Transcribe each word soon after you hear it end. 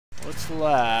what's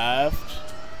left?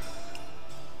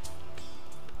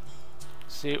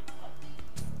 See.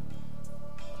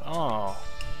 Oh.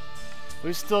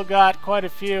 We've still got quite a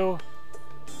few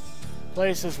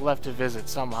places left to visit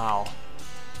somehow.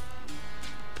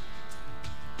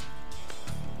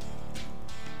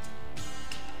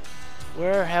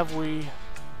 Where have we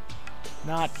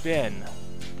not been?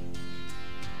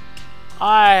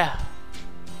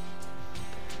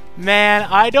 Man,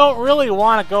 I don't really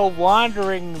want to go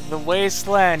wandering the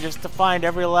Wasteland just to find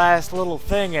every last little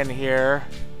thing in here.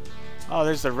 Oh,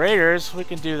 there's the Raiders. We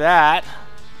can do that.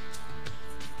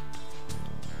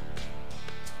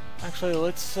 Actually,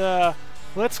 let's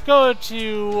go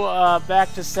to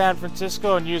back to San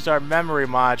Francisco and use our memory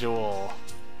module.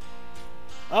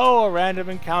 Oh, a random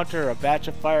encounter, a batch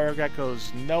of fire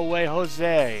geckos. No way,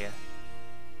 Jose.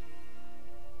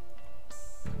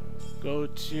 Go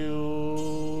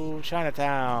to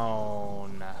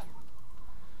Chinatown.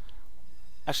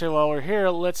 Actually, while we're here,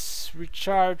 let's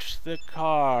recharge the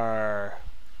car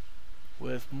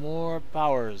with more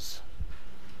powers.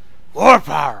 More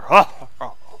power!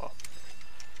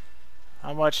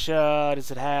 How much does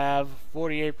it have?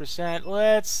 48%.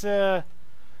 Let's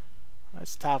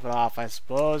top it off, I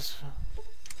suppose.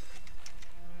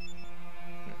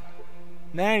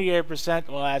 98%.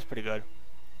 Well, that's pretty good.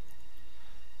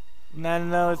 And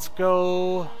then let's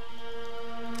go.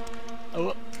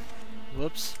 Oh,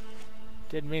 whoops.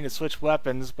 Didn't mean to switch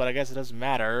weapons, but I guess it doesn't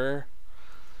matter.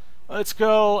 Let's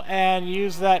go and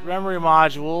use that memory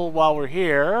module while we're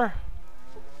here.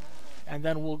 And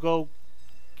then we'll go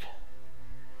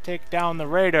take down the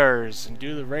Raiders and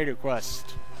do the Raider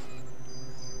quest.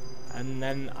 And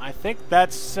then I think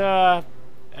that's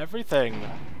everything.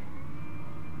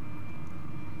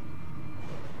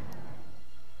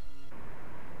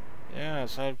 Yeah,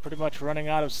 so I'm pretty much running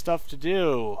out of stuff to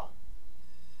do.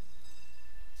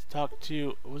 Let's talk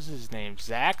to, what was his name?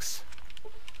 Zax?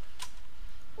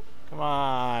 Come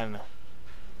on.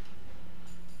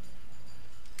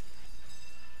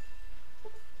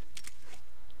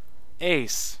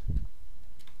 Ace.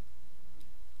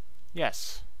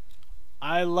 Yes.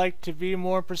 I like to be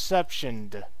more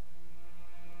perceptioned.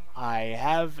 I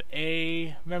have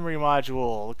a memory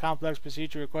module. The complex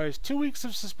procedure requires 2 weeks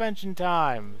of suspension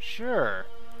time. Sure.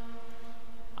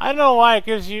 I don't know why it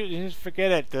gives you, just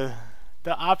forget it, the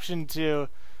option to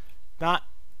not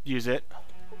use it.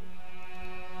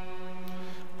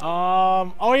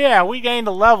 Oh yeah, we gained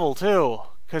a level too,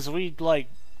 because we like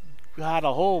had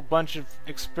a whole bunch of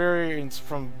experience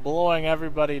from blowing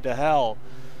everybody to hell.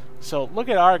 So look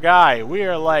at our guy. We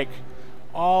are like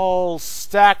all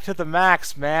stacked to the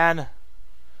max, man.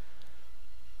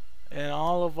 And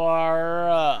all of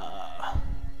our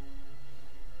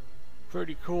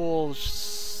pretty cool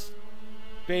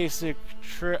basic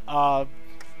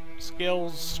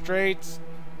skills, traits,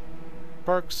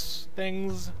 perks,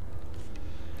 things.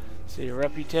 See,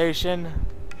 reputation.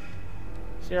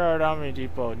 Zero Domini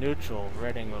Depot, neutral.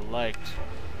 Rating liked.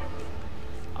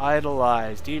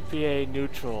 Idolized. EPA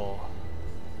neutral.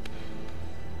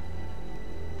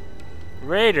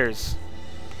 Raiders.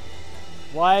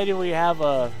 Why do we have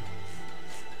a...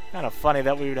 Kind of funny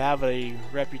that we would have a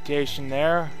reputation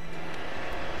there.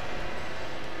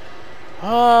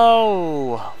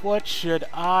 Oh, what should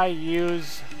I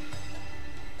use?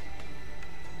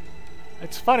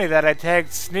 It's funny that I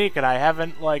tagged Sneak and I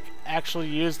haven't, like, actually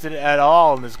used it at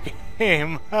all in this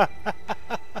game.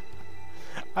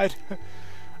 I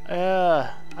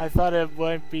thought it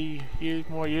might be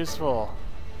more useful.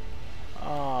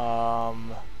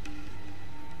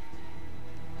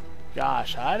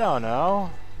 Gosh, I don't know.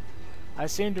 I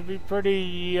seem to be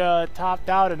pretty topped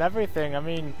out and everything. I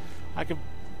mean, I could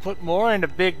put more into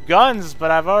big guns,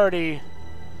 but I've already...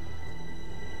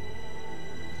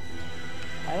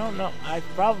 I don't know. I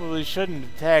probably shouldn't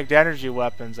have tagged energy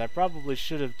weapons. I probably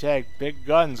should have tagged big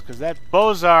guns, because that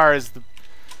Bozar is the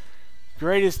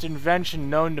greatest invention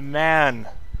known to man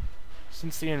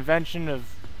since the invention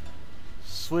of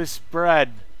Swiss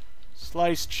bread,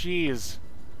 sliced cheese.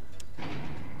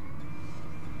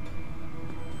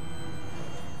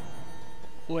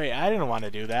 Wait, I didn't want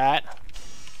to do that.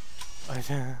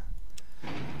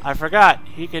 I forgot.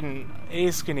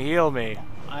 Ace can heal me.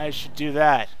 I should do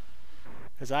that.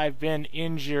 Because I've been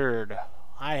injured.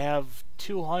 I have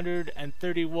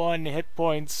 231 hit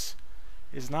points.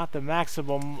 Is not the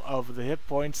maximum of the hit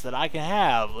points that I can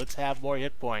have. Let's have more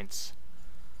hit points.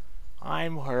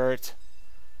 I'm hurt.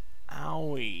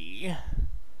 Owie.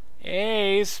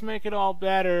 Ace, make it all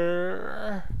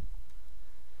better.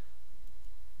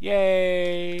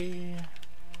 Yay.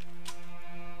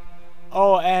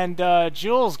 Oh, and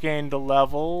Jules gained a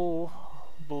level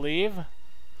believe.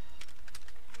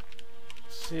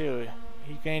 Let's see,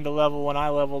 he gained a level when I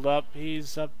leveled up.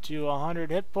 He's up to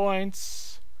 100 hit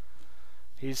points.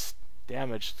 He's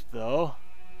damaged though.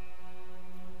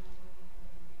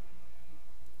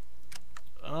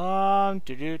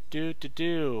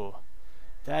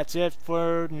 That's it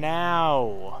for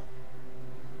now.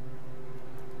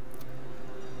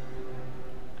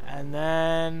 And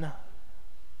then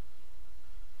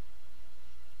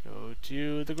go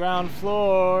to the ground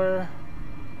floor.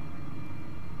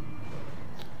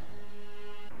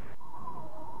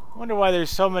 I wonder why there's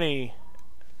so many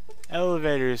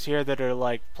elevators here that are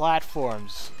like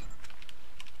platforms.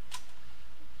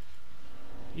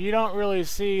 You don't really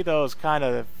see those kind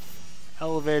of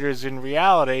elevators in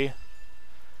reality,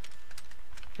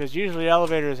 because usually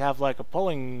elevators have like a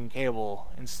pulling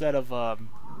cable instead of a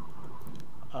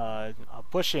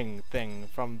pushing thing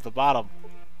from the bottom.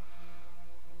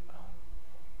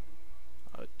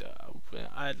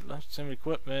 Some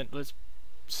equipment. Let's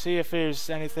see if there's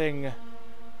anything.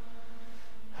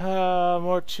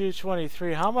 More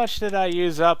 223. How much did I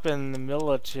use up in the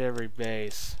military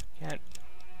base? Can't.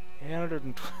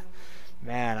 820.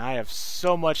 Man, I have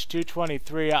so much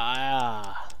 223.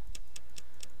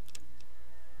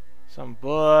 Some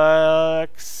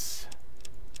books.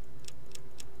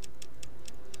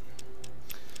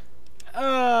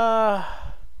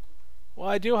 Well,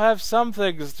 I do have some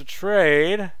things to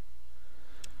trade,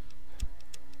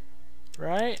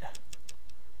 right?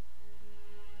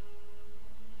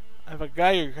 I have a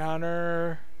Geiger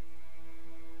counter.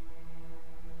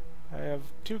 I have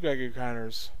 2 Geiger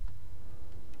counters.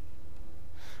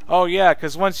 Oh yeah,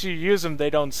 because once you use them, they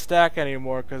don't stack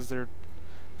anymore because they're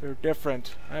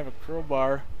different. I have a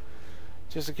crowbar,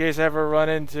 just in case I ever run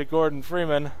into Gordon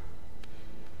Freeman.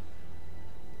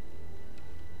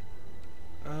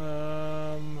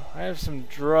 I have some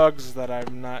drugs that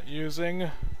I'm not using.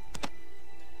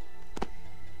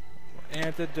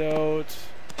 Antidote,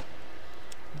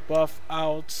 buff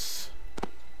outs,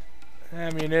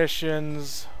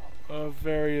 ammunitions of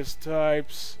various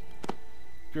types,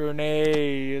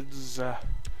 grenades. How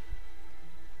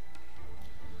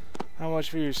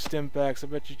much for your stim packs? I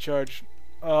bet you charge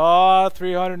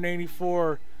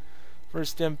 384 for a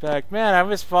stim pack. Man, I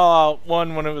missed Fallout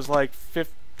 1 when it was like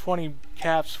 20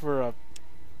 caps for a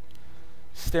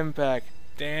stim pack.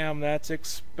 Damn, that's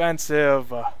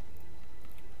expensive. I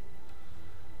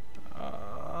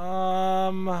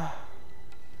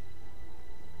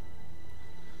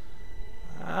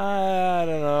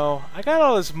don't know. I got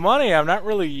all this money, I'm not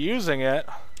really using it.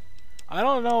 I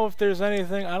don't know if there's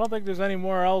anything, I don't think there's any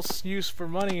more else use for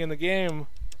money in the game.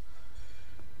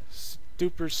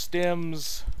 Super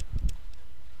stims.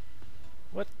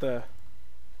 What the?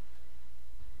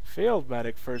 Field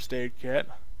medic first aid kit.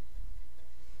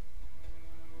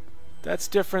 That's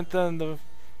different than the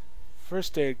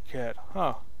first aid kit,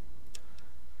 huh?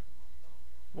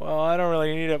 Well, I don't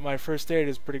really need it. My first aid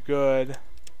is pretty good.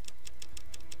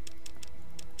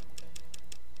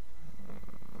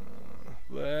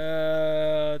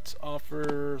 Let's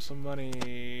offer some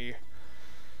money.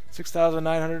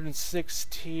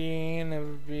 6,916. It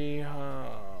would be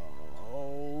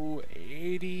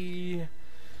 80.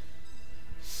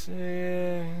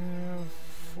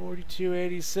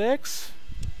 4286.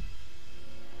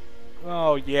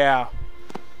 Oh yeah.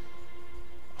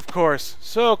 Of course.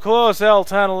 So close,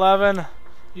 L1011.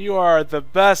 You are the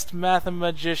best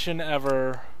mathematician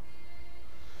ever.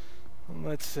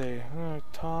 Let's see.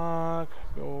 Talk.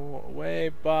 Go away.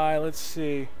 Bye. Let's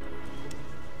see.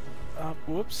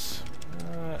 Whoops.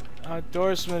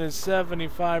 Endorsement is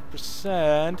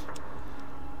 75%.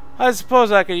 I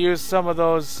suppose I could use some of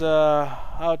those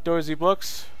outdoorsy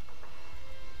books.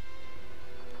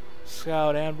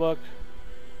 Scout Handbook.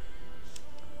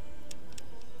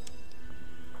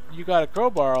 You got a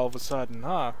crowbar all of a sudden,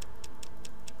 huh?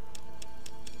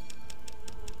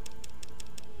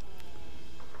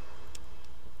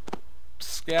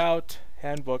 Scout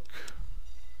Handbook.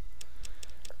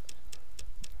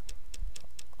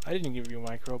 I didn't give you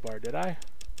my crowbar, did I?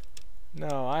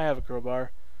 No, I have a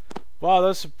crowbar. Wow,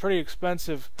 those are pretty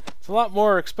expensive. It's a lot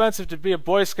more expensive to be a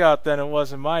Boy Scout than it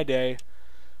was in my day.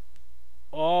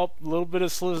 Oh, a little bit of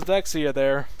Slizdexia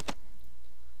there.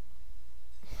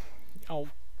 I'll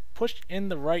push in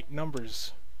the right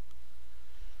numbers.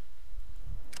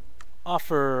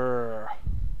 Offer.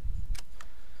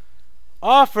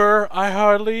 Offer? I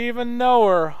hardly even know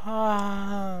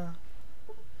her.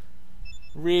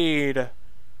 Read.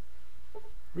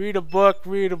 Read a book,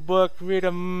 read a book, read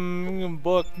a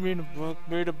book, read a book,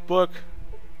 read a book.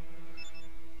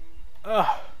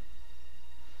 Ugh.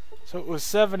 So it was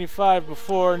 75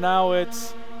 before, now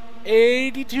it's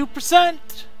 82%!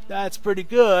 That's pretty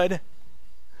good.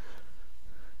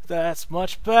 That's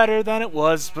much better than it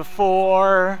was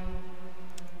before.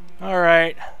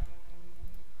 Alright.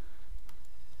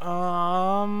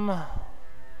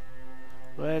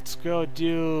 Let's go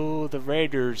do the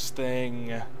Raiders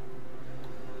thing.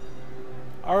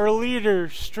 Our leader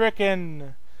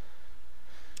stricken.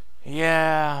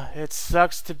 Yeah, it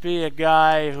sucks to be a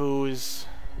guy who's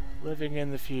living in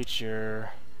the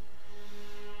future.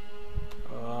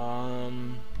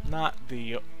 Not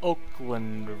the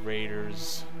Oakland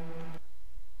Raiders.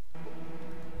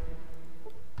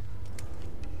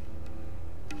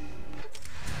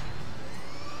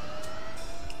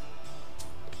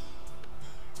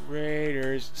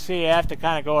 Raiders. See, I have to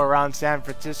kind of go around San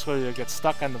Francisco to get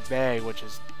stuck on the bay, which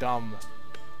is dumb.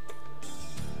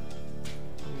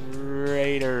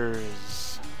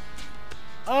 Raiders.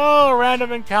 Oh,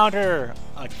 random encounter.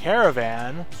 A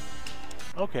caravan.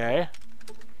 Okay.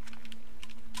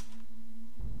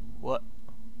 What?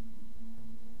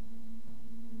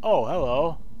 Oh,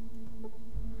 hello.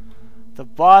 The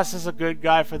boss is a good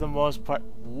guy for the most part.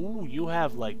 Ooh, you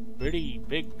have like pretty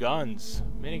big guns,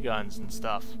 miniguns and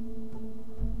stuff.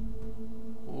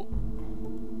 Ooh.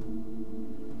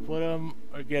 Put them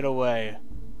or get away.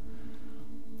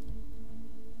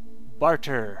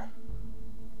 Barter.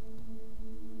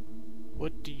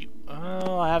 What do you...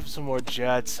 Oh, I have some more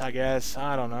jets, I guess.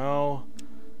 I don't know.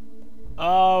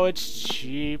 Oh, it's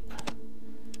cheap.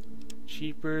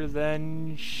 Cheaper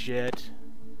than shit.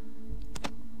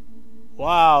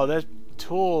 Wow, this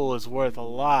tool is worth a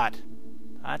lot.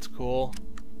 That's cool.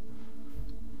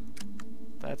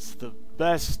 That's the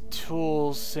best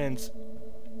tool since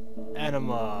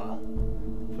enema.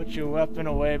 Put your weapon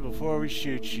away before we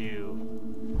shoot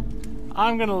you.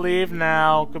 I'm gonna leave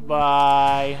now.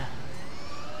 Goodbye.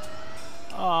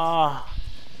 A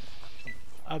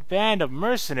band of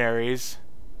mercenaries?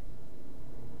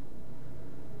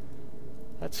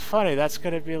 That's funny, that's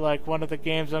gonna be like one of the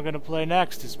games I'm gonna play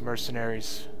next is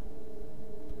Mercenaries.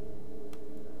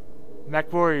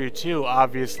 Mech Warrior 2,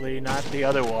 obviously, not the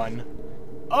other one.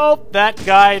 Oh, that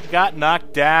guy got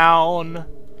knocked down.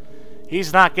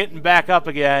 He's not getting back up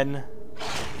again.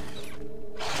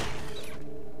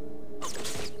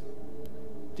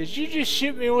 Did you just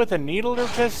shoot me with a needler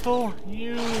pistol?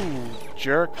 You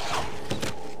jerk.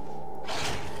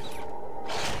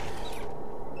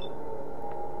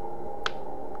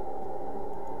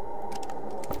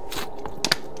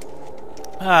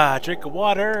 Drink of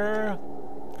water.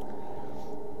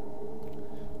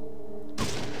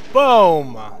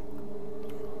 Boom!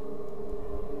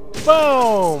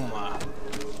 Boom!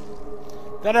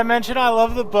 Did I mention I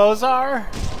love the Bozar?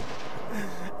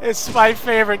 It's my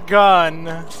favorite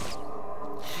gun.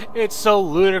 It's so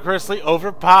ludicrously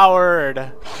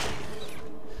overpowered.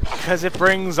 Because it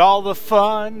brings all the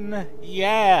fun.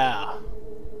 Yeah.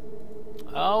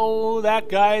 Oh, that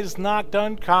guy's knocked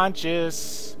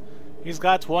unconscious. He's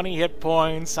got 20 hit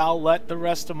points. I'll let the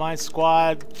rest of my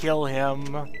squad kill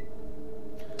him.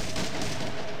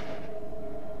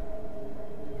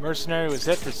 Mercenary was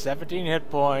hit for 17 hit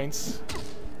points.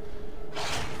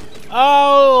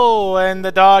 Oh, and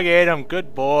the dog ate him.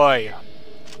 Good boy.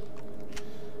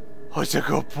 What's a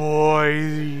good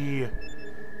boy?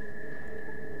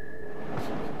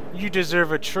 You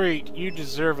deserve a treat. You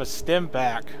deserve a stim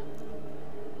pack.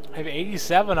 I have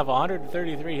 87 of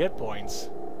 133 hit points.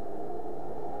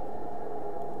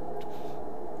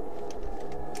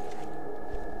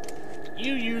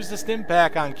 You use the stim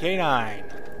pack on K9.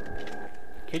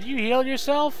 Can you heal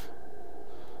yourself?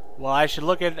 Well, I should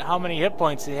look at how many hit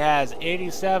points he has.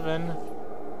 87.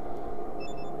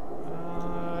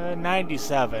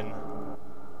 97.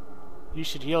 You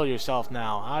should heal yourself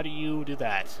now. How do you do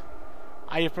that?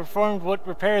 I have performed what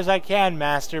repairs I can,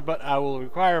 Master, but I will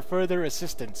require further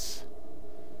assistance.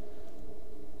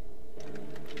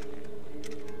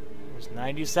 It was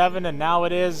 97, and now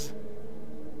it is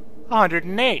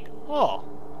 108. Oh.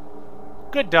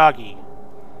 Good doggy.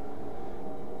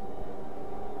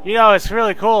 You know, it's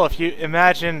really cool if you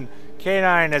imagine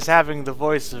K9 as having the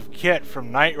voice of Kit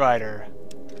from Knight Rider.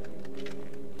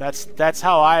 That's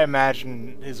how I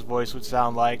imagine his voice would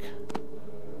sound like.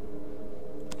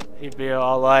 He'd be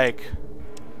all like...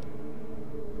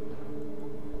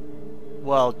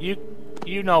 Well,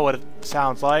 you know what it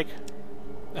sounds like.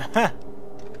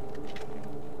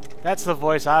 That's the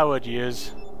voice I would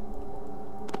use.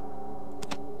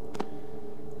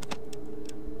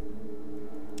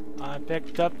 I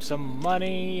picked up some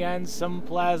money and some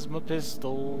plasma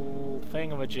pistol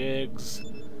thingamajigs.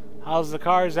 How's the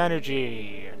car's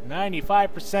energy?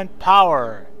 95%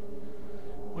 power.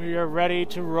 We are ready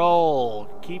to roll.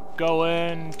 Keep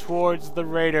going towards the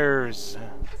raiders.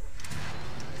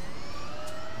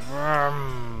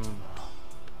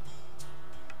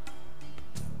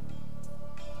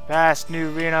 Past New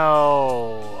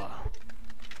Reno.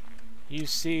 You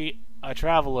see a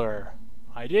traveler.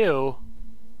 I do.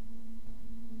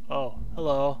 Oh,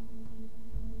 hello.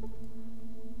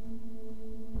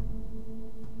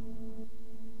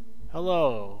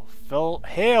 Hello.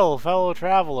 Hail, fellow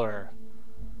traveler.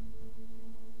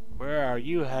 Where are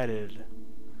you headed?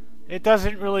 It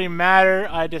doesn't really matter.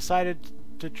 I decided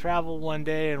to travel one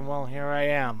day, and well, here I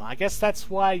am. I guess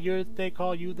that's why they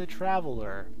call you the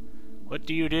traveler. What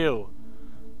do you do?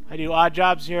 I do odd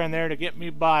jobs here and there to get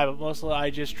me by, but mostly I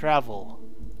just travel.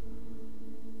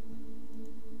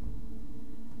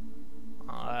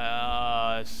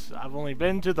 I've only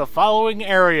been to the following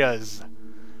areas.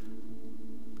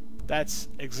 That's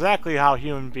exactly how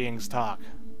human beings talk.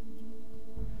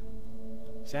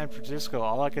 San Francisco,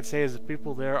 all I can say is the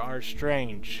people there are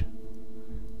strange.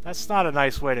 That's not a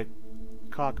nice way to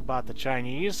talk about the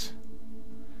Chinese.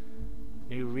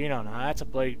 New Reno, now that's a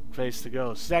place to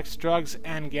go. Sex, drugs,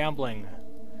 and gambling.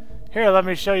 Here, let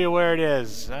me show you where it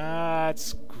is.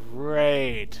 That's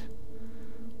great.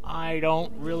 I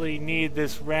don't really need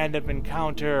this random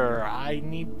encounter. I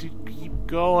need to keep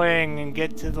going and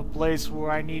get to the place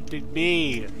where I need to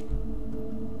be.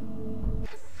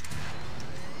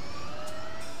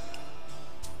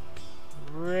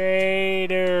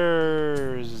 Raiders.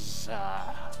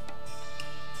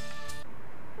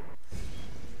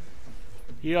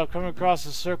 You have come across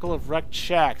a circle of wrecked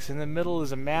shacks. In the middle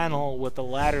is a manhole with a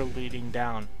ladder leading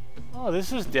down. Oh,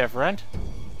 this is different.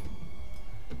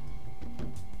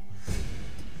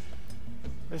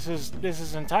 This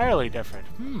is entirely different.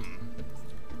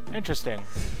 Interesting.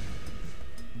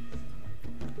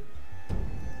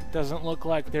 Doesn't look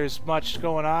like there's much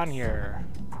going on here.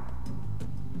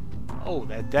 Oh,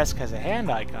 that desk has a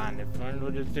hand icon. I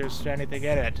wonder if there's anything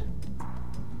in it.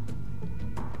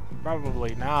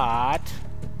 Probably not.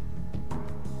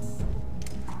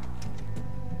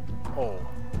 Oh.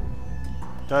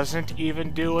 Doesn't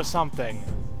even do a something.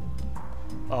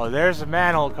 Oh, there's a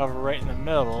manhole cover right in the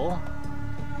middle.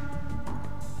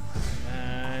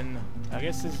 And I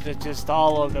guess this is just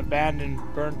all of an abandoned,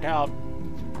 burnt out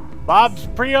Bob's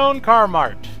Pre-Owned Car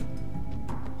Mart.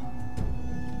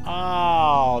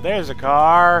 Oh, there's a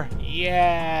car.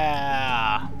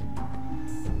 Yeah.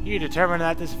 You determined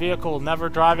that this vehicle will never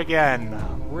drive again.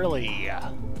 Really?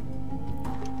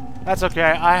 That's okay,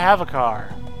 I have a car.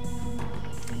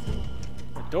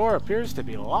 The door appears to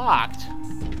be locked.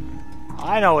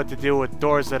 I know what to do with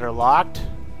doors that are locked.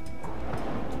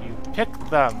 You pick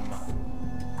them.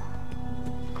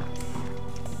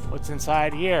 What's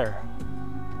inside here?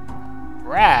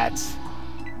 Rats?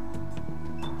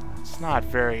 It's not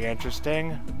very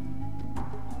interesting.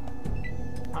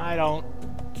 I don't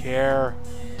care.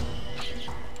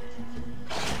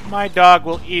 My dog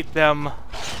will eat them.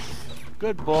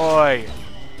 Good boy.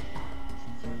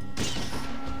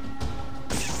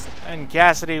 And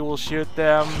Cassidy will shoot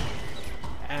them.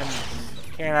 And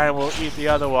Canine will eat the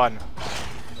other one.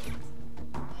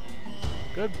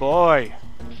 Good boy.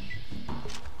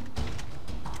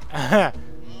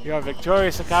 You are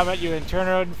victorious in combat. You earn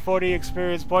 240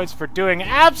 experience points for doing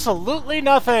absolutely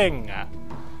nothing.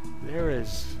 There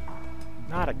is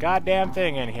not a goddamn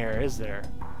thing in here, is there?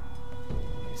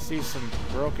 You see some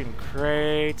broken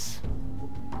crates.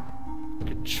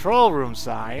 Control room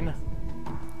sign.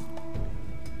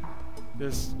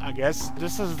 This, I guess,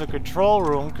 this is the control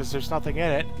room because there's nothing in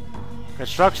it.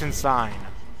 Construction sign.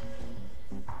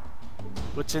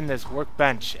 What's in this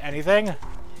workbench? Anything?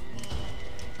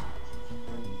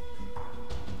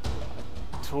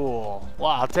 Tool.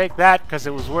 Well, I'll take that because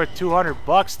it was worth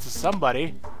 $200 to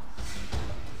somebody.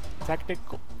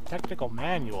 Technical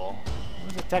manual.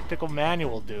 What does a technical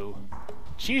manual do?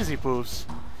 Cheesy poofs.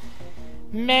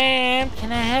 Ma'am,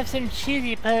 can I have some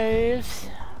cheesy poofs?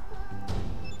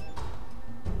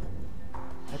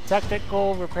 A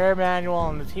technical repair manual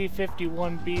on the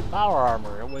T-51B power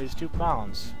armor. It weighs 2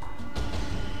 pounds.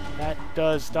 That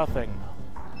does nothing.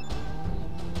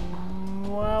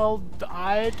 Well,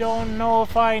 I don't know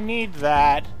if I need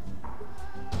that.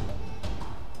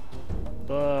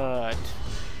 But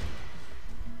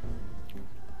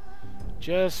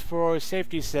just for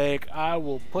safety's sake, I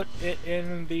will put it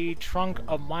in the trunk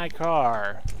of my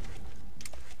car.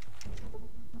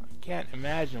 I can't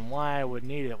imagine why I would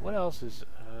need it. What else is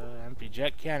empty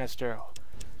jet canister? What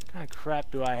kind of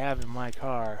crap do I have in my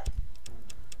car?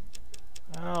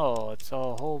 Oh, it's a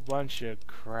whole bunch of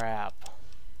crap.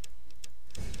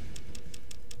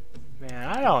 Man,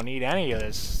 I don't need any of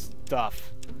this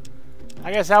stuff.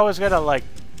 I guess I was gonna, like,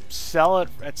 sell it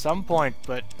at some point,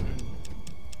 but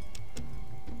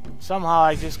somehow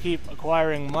I just keep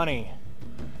acquiring money.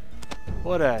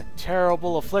 What a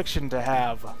terrible affliction to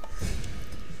have.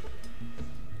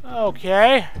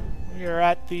 Okay, we are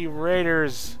at the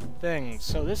Raiders thing.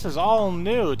 So this is all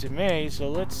new to me, so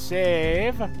let's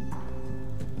save.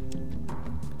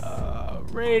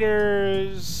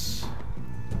 Raiders.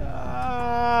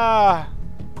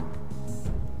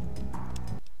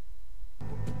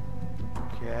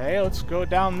 Okay, let's go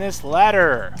down this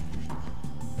ladder.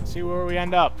 See where we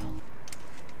end up.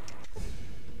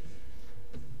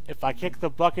 If I kick the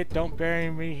bucket, don't bury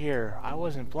me here. I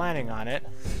wasn't planning on it.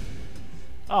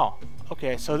 Oh,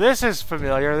 okay, so this is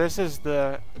familiar. This is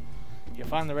the... You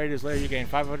find the Raiders later, you gain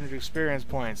 500 experience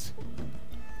points.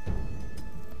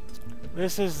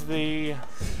 This is the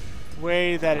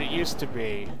way that it used to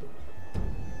be.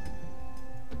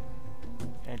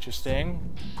 Interesting.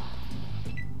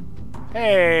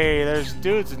 Hey, there's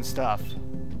dudes and stuff.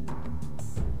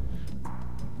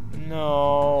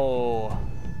 No.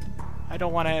 I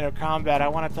don't want to enter combat. I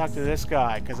want to talk to this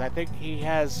guy, because I think he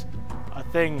has a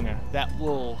thing that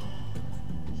will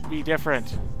be different.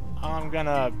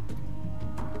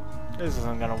 This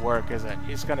isn't gonna work, is it?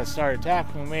 He's gonna start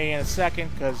attacking me in a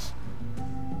second, because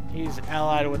he's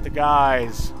allied with the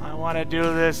guys. I want to do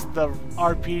this the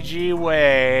RPG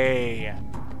way.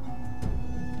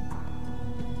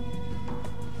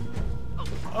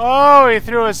 Oh, he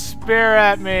threw a spear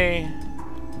at me.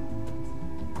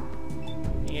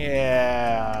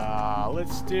 Yeah,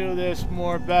 let's do this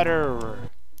more better.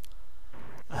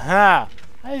 Aha!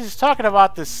 I was talking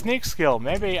about the sneak skill.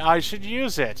 Maybe I should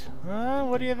use it.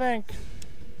 What do you think?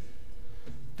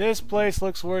 This place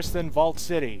looks worse than Vault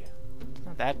City. It's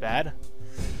not that bad.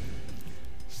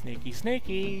 Sneaky,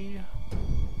 sneaky.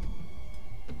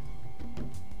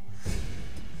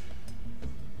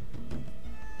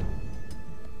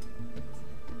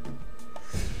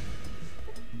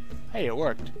 Hey, it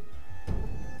worked.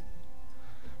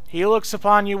 He looks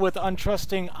upon you with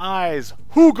untrusting eyes.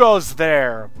 Who goes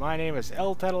there? My name is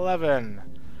L1011.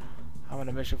 I'm on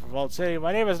a mission for Vault City.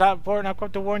 My name is not important. I've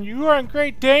come to warn you. You are in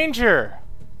great danger.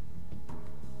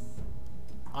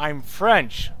 I'm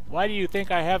French. Why do you think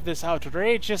I have this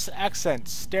outrageous accent?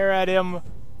 Stare at him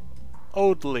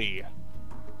oddly.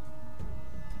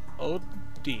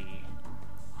 O.D.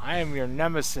 I am your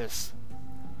nemesis.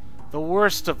 The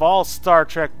worst of all Star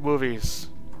Trek movies.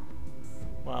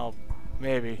 Well,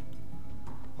 maybe.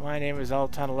 My name is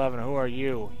L1011. Who are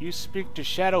you? You speak to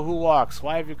Shadow Who Walks.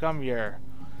 Why have you come here?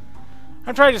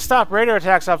 I'm trying to stop raider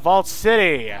attacks on Vault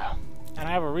City. And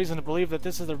I have a reason to believe that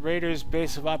this is the Raiders'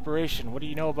 base of operation. What do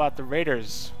you know about the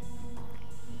Raiders?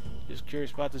 Just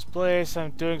curious about this place.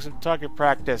 I'm doing some target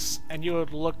practice. And you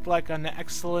would look like an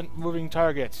excellent moving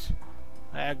target.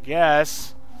 I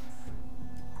guess.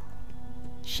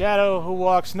 Shadow Who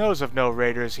Walks knows of no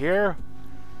raiders here.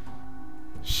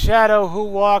 Shadow Who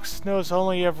Walks knows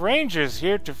only of rangers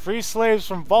here to free slaves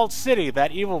from Vault City,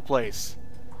 that evil place.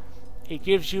 He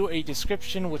gives you a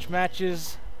description which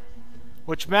matches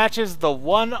the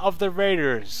one of the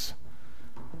raiders.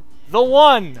 The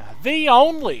one, the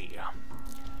only.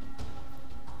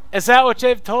 Is that what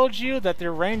they've told you? That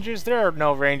they're rangers? There are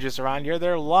no rangers around here.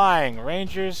 They're lying.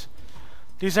 Rangers?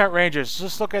 These aren't rangers.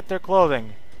 Just look at their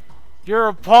clothing. You're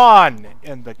a pawn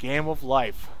in the game of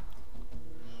life.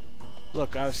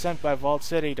 Look, I was sent by Vault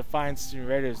City to find some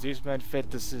raiders. These men fit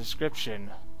this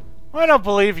description. I don't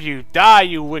believe you. Die,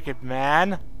 you wicked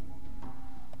man.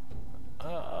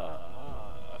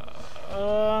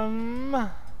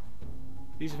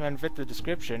 These men fit the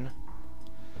description.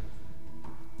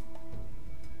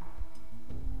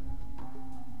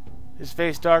 His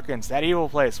face darkens. That evil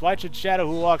place. Why should Shadow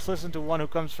Who Walks listen to one who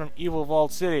comes from evil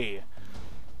Vault City?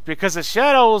 Because the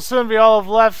shadow will soon be all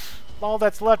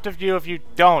that's left of you if you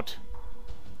don't.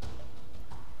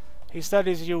 He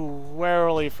studies you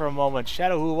warily for a moment.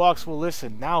 Shadow Who Walks will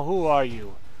listen. Now who are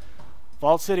you?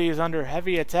 Vault City is under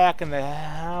heavy attack, and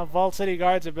the Vault City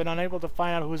guards have been unable to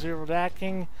find out who's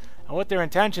attacking and what their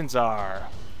intentions are.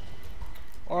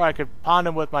 Or I could pound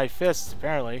him with my fists,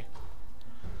 apparently.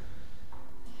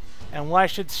 And why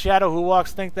should Shadow Who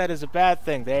Walks think that is a bad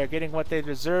thing? They are getting what they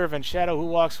deserve, and Shadow Who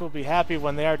Walks will be happy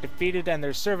when they are defeated and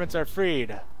their servants are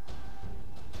freed.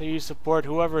 So you support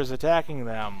whoever is attacking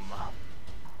them.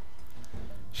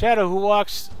 Shadow Who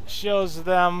Walks shows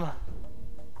them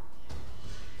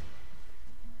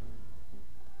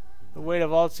the way to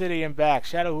Vault City and back.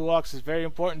 Shadow Who Walks is very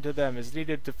important to them, is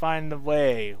needed to find the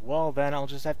way. Well then, I'll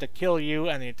just have to kill you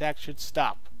and the attack should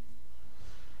stop.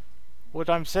 What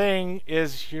I'm saying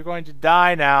is you're going to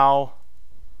die now.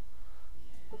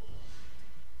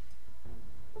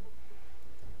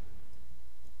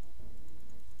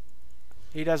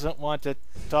 He doesn't want to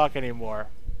talk anymore.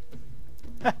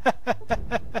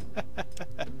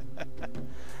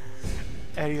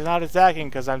 And he's not attacking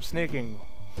because I'm sneaking.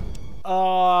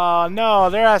 Oh, no,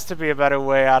 there has to be a better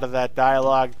way out of that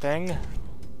dialogue thing.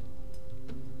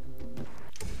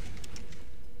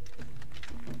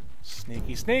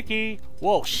 Sneaky, sneaky.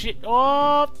 Whoa, shit.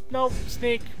 Oh, no,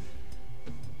 sneak.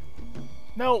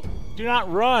 No, do not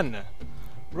run.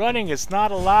 Running is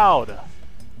not allowed.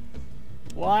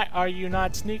 Why are you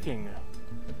not sneaking?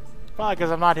 Probably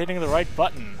because I'm not hitting the right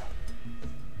button.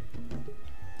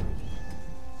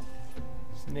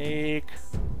 Sneak.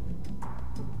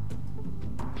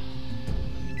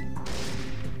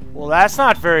 Well, that's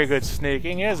not very good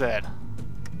sneaking, is it?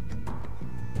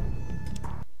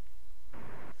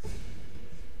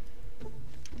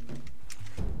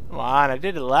 Come on, I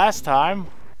did it last time.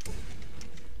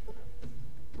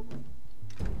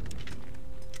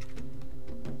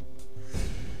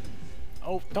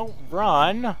 Oh, don't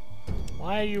run!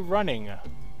 Why are you running?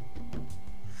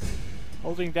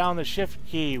 Holding down the shift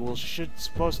key should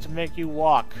supposed to make you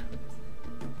walk.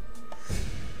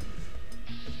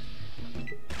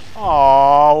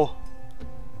 Oh,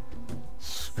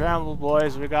 scramble,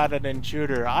 boys! We got an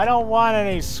intruder. I don't want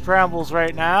any scrambles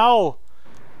right now.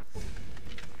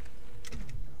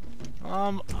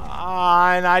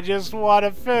 And I just want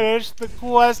to finish the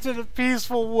quest in a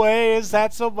peaceful way. Is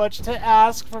that so much to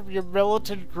ask from your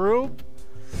militant group?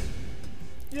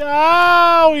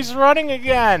 Oh, he's running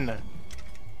again.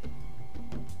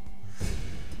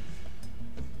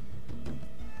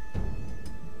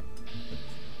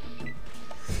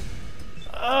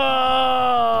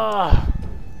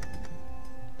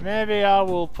 Maybe I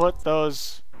will put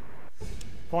those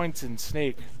points in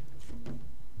sneak.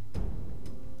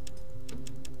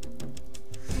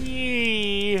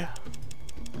 Whee!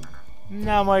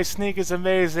 Now my sneak is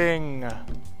amazing.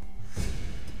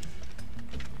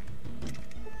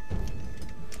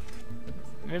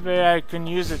 Maybe I can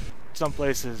use it some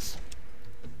places.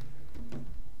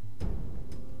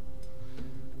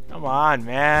 Come on,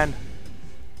 man.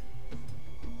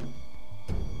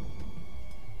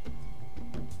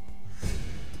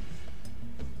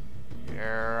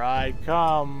 Here I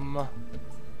come.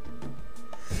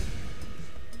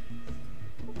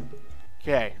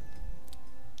 Okay.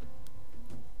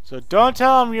 So don't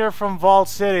tell him you're from Vault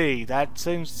City. That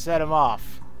seems to set him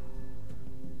off.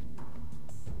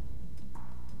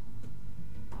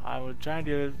 I'm trying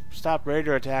to stop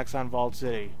raider attacks on Vault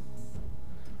City.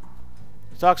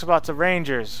 He talks about the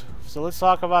Rangers. So let's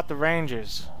talk about the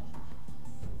Rangers.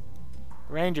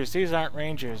 Rangers, these aren't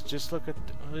Rangers. Just look at...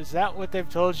 Is that what they've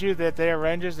told you? That they are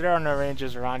Rangers? There are no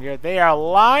Rangers around here. They are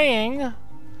lying!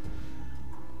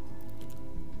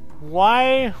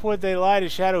 Why would they lie to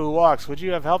Shadow Who Walks? Would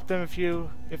you have helped them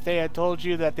if they had told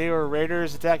you that they were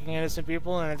raiders attacking innocent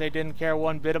people and that they didn't care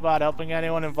one bit about helping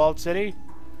anyone in Vault City?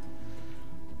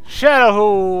 Shadow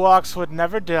Who Walks would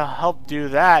never help do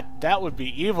that. That would be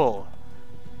evil.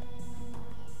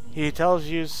 He tells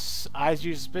you, eyes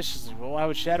you suspiciously. Well, why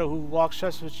would Shadow Who Walks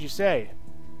trust what you say?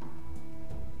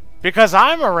 Because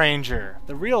I'm a ranger.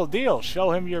 The real deal.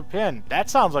 Show him your pin. That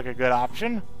sounds like a good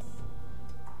option.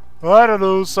 I don't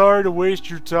know. Sorry to waste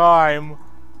your time.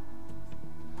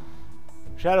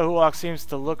 Shadow Who Walks seems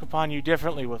to look upon you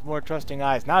differently with more trusting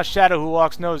eyes. Now Shadow Who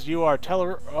Walks knows you are a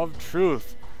teller of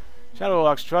truth. Shadow Who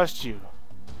Walks trusts you.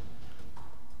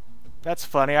 That's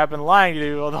funny. I've been lying to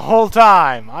you the whole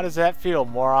time. How does that feel,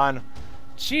 moron?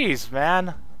 Jeez,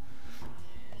 man.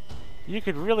 You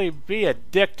could really be a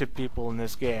dick to people in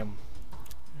this game.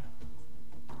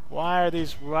 Why are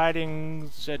these Why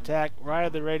are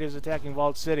the raiders attacking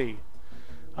Vault City?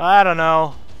 I don't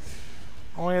know.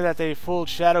 Only that they fooled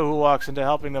Shadow Who Walks into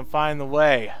helping them find the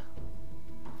way.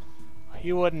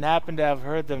 You wouldn't happen to have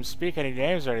heard them speak any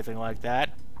names or anything like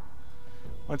that.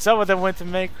 When some of them went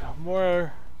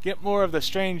to get more of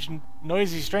the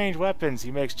noisy, strange weapons,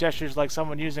 he makes gestures like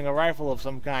someone using a rifle of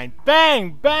some kind.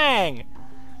 Bang! Bang!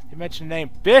 You mentioned the name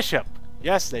Bishop.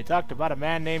 Yes, they talked about a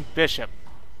man named Bishop.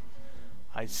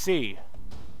 I see.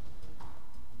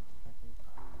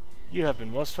 You have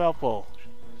been most helpful.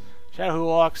 Shadow Who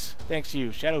Walks thanks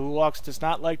you. Shadow Who Walks does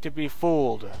not like to be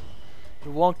fooled.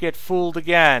 You won't get fooled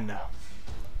again.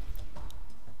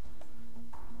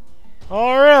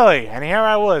 Oh, really? And here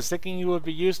I was, thinking you would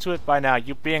be used to it by now,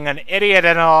 you being an idiot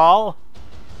and all.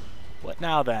 What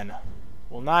now, then?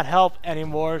 Will not help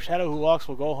anymore. Shadow Who Walks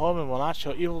will go home and will not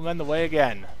show evil men the way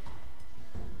again.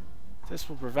 This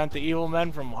will prevent the evil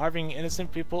men from harming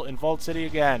innocent people in Vault City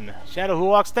again. Shadow Who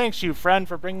Walks thanks you, friend,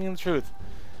 for bringing the truth.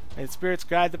 May the spirits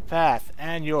guide the path,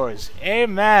 and yours.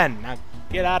 Amen! Now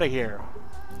get out of here.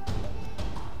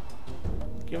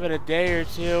 Give it a day or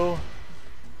two,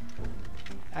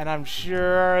 and I'm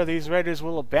sure these raiders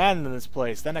will abandon this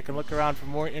place. Then I can look around for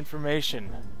more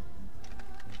information.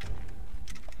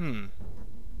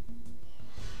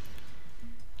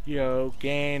 You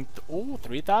gained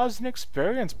 3,000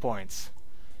 experience points.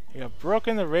 You have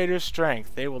broken the raiders'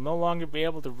 strength. They will no longer be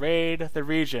able to raid the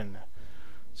region.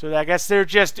 So I guess they're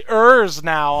just Urs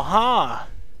now, huh?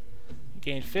 You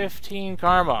gained 15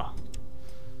 karma.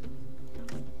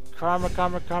 Karma,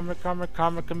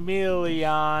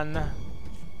 chameleon.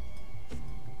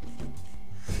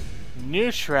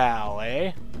 Neutral,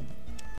 eh?